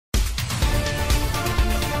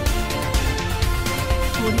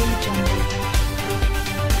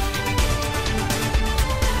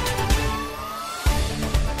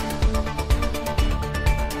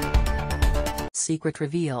secret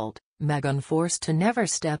revealed, Meghan forced to never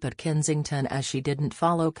step at Kensington as she didn't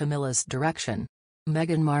follow Camilla's direction.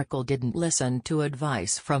 Meghan Markle didn't listen to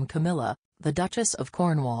advice from Camilla, the Duchess of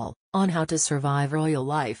Cornwall, on how to survive royal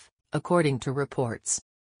life, according to reports.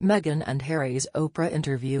 Meghan and Harry's Oprah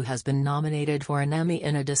interview has been nominated for an Emmy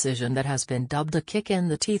in a decision that has been dubbed a kick in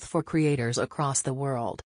the teeth for creators across the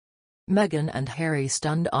world. Meghan and Harry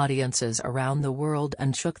stunned audiences around the world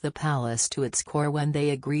and shook the palace to its core when they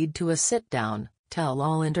agreed to a sit-down,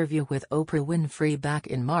 tell-all interview with Oprah Winfrey back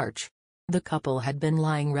in March. The couple had been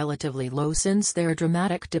lying relatively low since their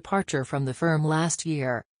dramatic departure from the firm last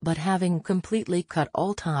year, but having completely cut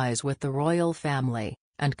all ties with the royal family,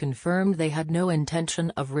 and confirmed they had no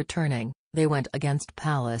intention of returning, they went against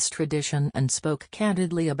palace tradition and spoke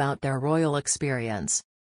candidly about their royal experience.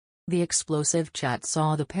 The explosive chat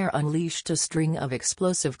saw the pair unleashed a string of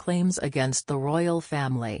explosive claims against the royal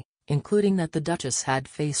family, including that the Duchess had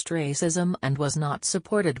faced racism and was not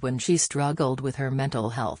supported when she struggled with her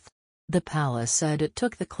mental health. The palace said it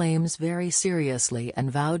took the claims very seriously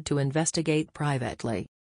and vowed to investigate privately.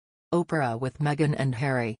 Oprah with Meghan and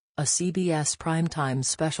Harry, a CBS primetime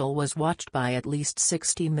special, was watched by at least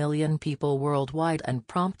 60 million people worldwide and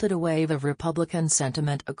prompted a wave of Republican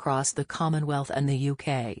sentiment across the Commonwealth and the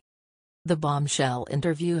UK. The bombshell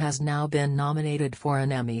interview has now been nominated for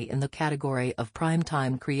an Emmy in the category of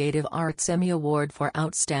Primetime Creative Arts Emmy Award for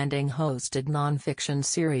Outstanding Hosted Non-Fiction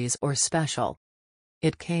Series or Special.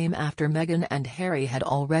 It came after Meghan and Harry had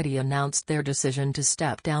already announced their decision to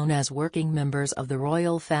step down as working members of the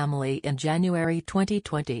royal family in January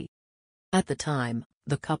 2020. At the time,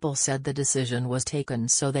 the couple said the decision was taken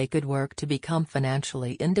so they could work to become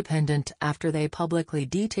financially independent after they publicly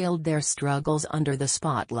detailed their struggles under the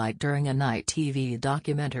spotlight during a night TV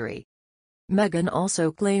documentary. Meghan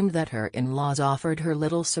also claimed that her in-laws offered her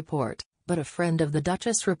little support, but a friend of the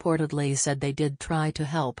Duchess reportedly said they did try to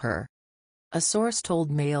help her. A source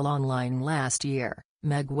told Mail Online last year,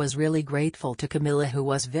 Meg was really grateful to Camilla, who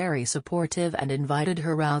was very supportive and invited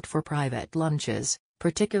her out for private lunches,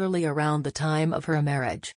 particularly around the time of her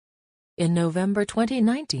marriage. In November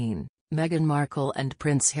 2019, Meghan Markle and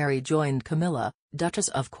Prince Harry joined Camilla, Duchess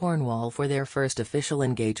of Cornwall, for their first official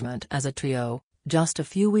engagement as a trio, just a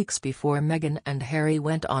few weeks before Meghan and Harry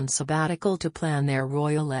went on sabbatical to plan their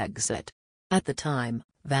royal exit. At the time,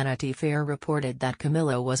 Vanity Fair reported that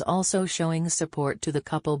Camilla was also showing support to the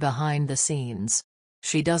couple behind the scenes.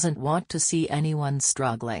 She doesn't want to see anyone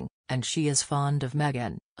struggling, and she is fond of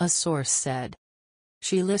Meghan, a source said.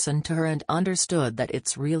 She listened to her and understood that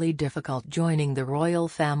it's really difficult joining the royal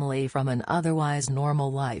family from an otherwise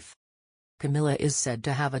normal life. Camilla is said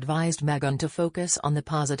to have advised Meghan to focus on the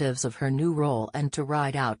positives of her new role and to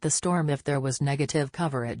ride out the storm if there was negative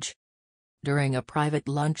coverage. During a private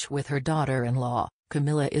lunch with her daughter-in-law,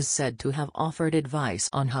 Camilla is said to have offered advice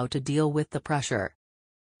on how to deal with the pressure.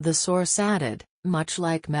 The source added, much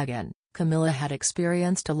like Meghan, Camilla had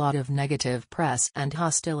experienced a lot of negative press and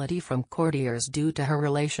hostility from courtiers due to her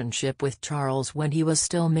relationship with Charles when he was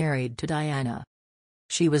still married to Diana.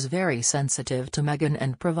 She was very sensitive to Meghan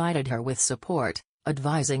and provided her with support,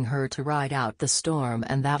 advising her to ride out the storm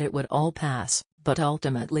and that it would all pass, but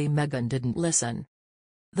ultimately Meghan didn't listen.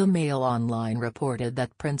 The Mail Online reported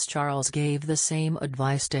that Prince Charles gave the same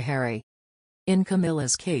advice to Harry. In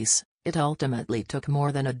Camilla's case, it ultimately took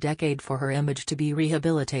more than a decade for her image to be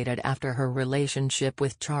rehabilitated after her relationship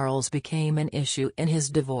with Charles became an issue in his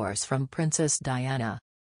divorce from Princess Diana.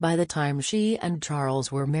 By the time she and Charles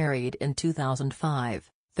were married in 2005,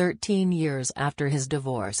 13 years after his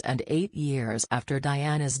divorce and 8 years after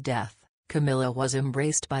Diana's death, Camilla was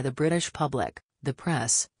embraced by the British public, the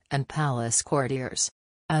press, and palace courtiers.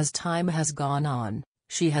 As time has gone on,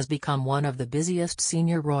 she has become one of the busiest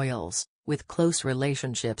senior royals, with close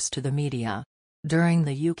relationships to the media. During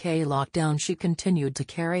the UK lockdown, she continued to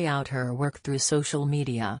carry out her work through social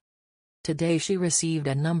media. Today she received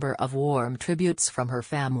a number of warm tributes from her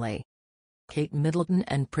family. Kate Middleton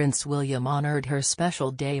and Prince William honored her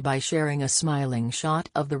special day by sharing a smiling shot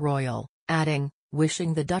of the royal, adding,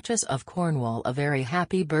 "Wishing the Duchess of Cornwall a very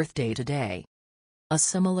happy birthday today." A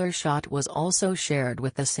similar shot was also shared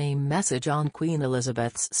with the same message on Queen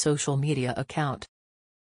Elizabeth's social media account.